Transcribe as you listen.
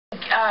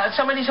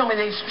somebody told me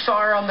they saw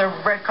her on the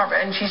red carpet,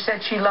 and she said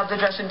she loved the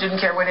dress and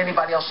didn't care what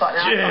anybody else thought.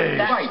 And I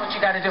thought, that's what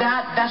you got to do.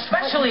 That's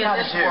especially in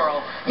this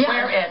world. Yeah.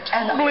 Wear it.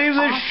 I don't believe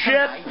this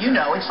shit. You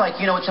know, it's like,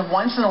 it's a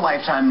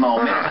once-in-a-lifetime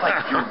moment. It's like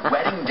your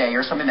wedding day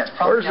or something that's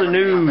probably Where's never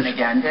going to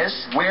happen again.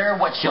 Wear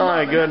what you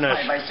love. My goodness.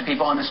 That's my advice to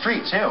people on the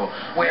street, too.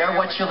 Wear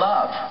what you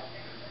love.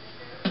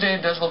 Tuesday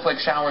it does look like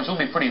showers will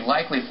be pretty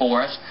likely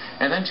for us,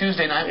 and then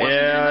Tuesday night.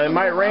 Yeah, it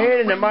might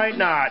rain and it might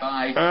not.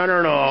 I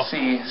don't know.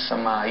 See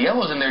some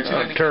yellows in there too.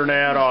 I'll turn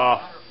that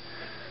off.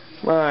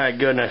 My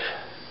goodness.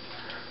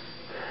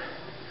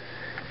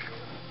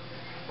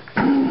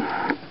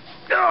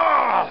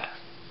 Oh,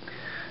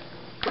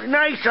 pretty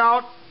nice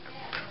out.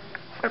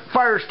 That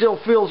fire still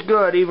feels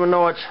good, even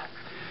though it's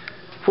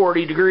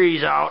 40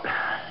 degrees out.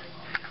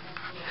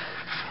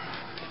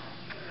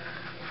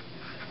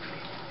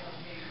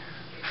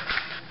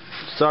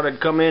 Thought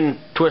I'd come in and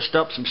twist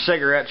up some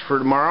cigarettes for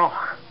tomorrow.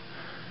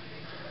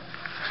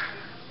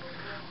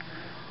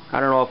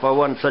 I don't know, if I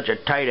wasn't such a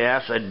tight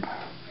ass, I'd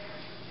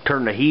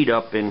turn the heat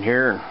up in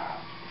here and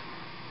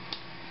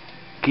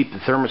keep the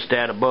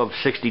thermostat above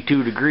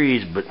 62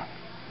 degrees, but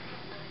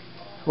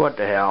what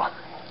the hell.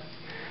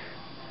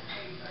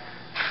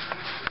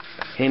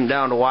 Came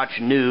down to watch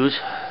the news.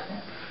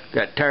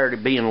 Got tired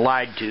of being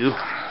lied to.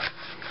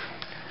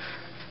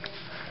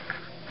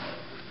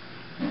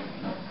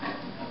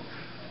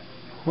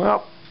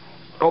 Well,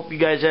 hope you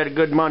guys had a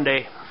good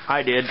Monday.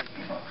 I did.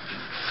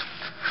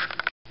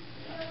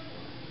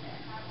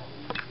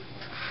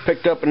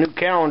 Picked up a new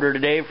calendar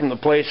today from the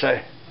place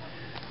I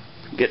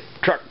get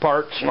truck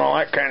parts and all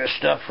that kind of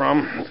stuff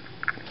from.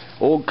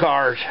 Old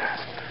cars.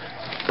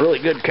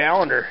 Really good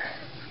calendar.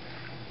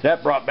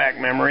 That brought back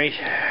memories.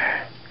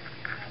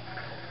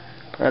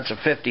 That's a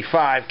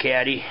 55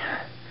 Caddy.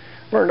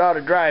 Learned how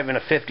to drive in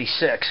a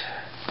 56.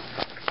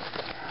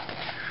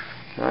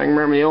 I can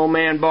remember the old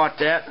man bought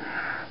that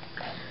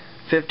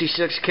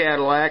 56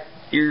 Cadillac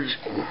years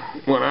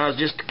when I was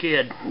just a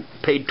kid.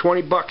 Paid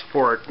 20 bucks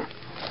for it.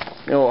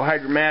 The old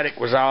hydromatic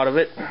was out of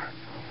it.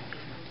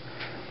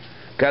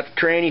 Got the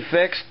tranny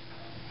fixed.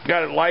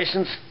 Got it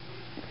licensed.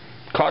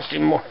 Cost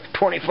him more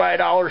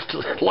 $25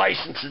 to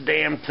license the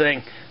damn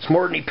thing. It's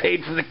more than he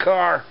paid for the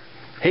car.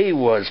 He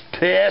was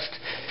pissed.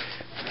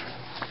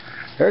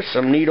 There's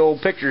some neat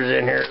old pictures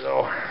in here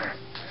though.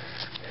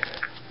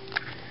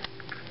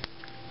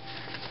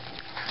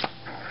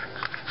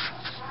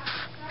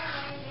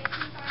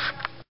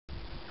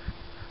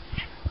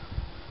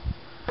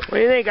 What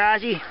do you think,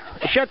 Ozzy?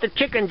 Shut the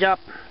chickens up.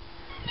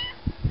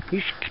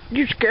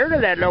 You scared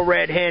of that little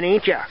red hen,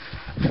 ain't ya?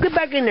 Get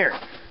back in there.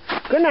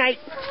 Good night.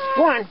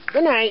 Go on.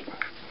 Good night.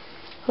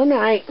 Good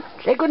night.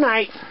 Say good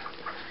night.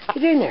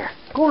 Get in there.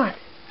 Go on.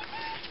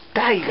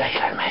 Die, you guys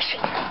got a mess in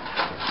here.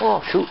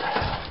 Oh, shoot.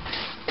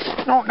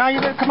 No, now you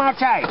gotta come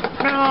outside.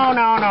 No.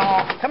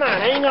 Come on,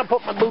 I ain't gonna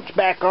put my boots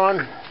back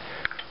on.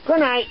 Good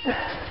night.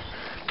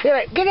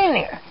 Get in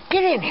there.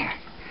 Get in there.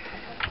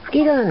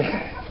 Get on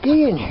there. Get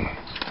in there.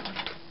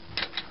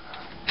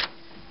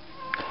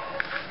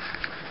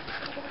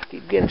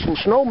 Keep getting some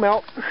snow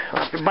melt.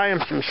 I'll have to buy him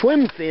some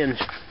swim fins.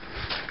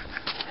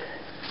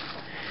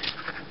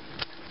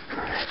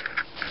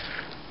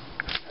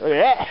 Look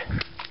at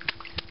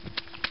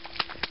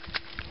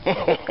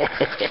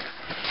that.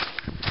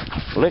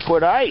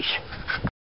 Liquid ice.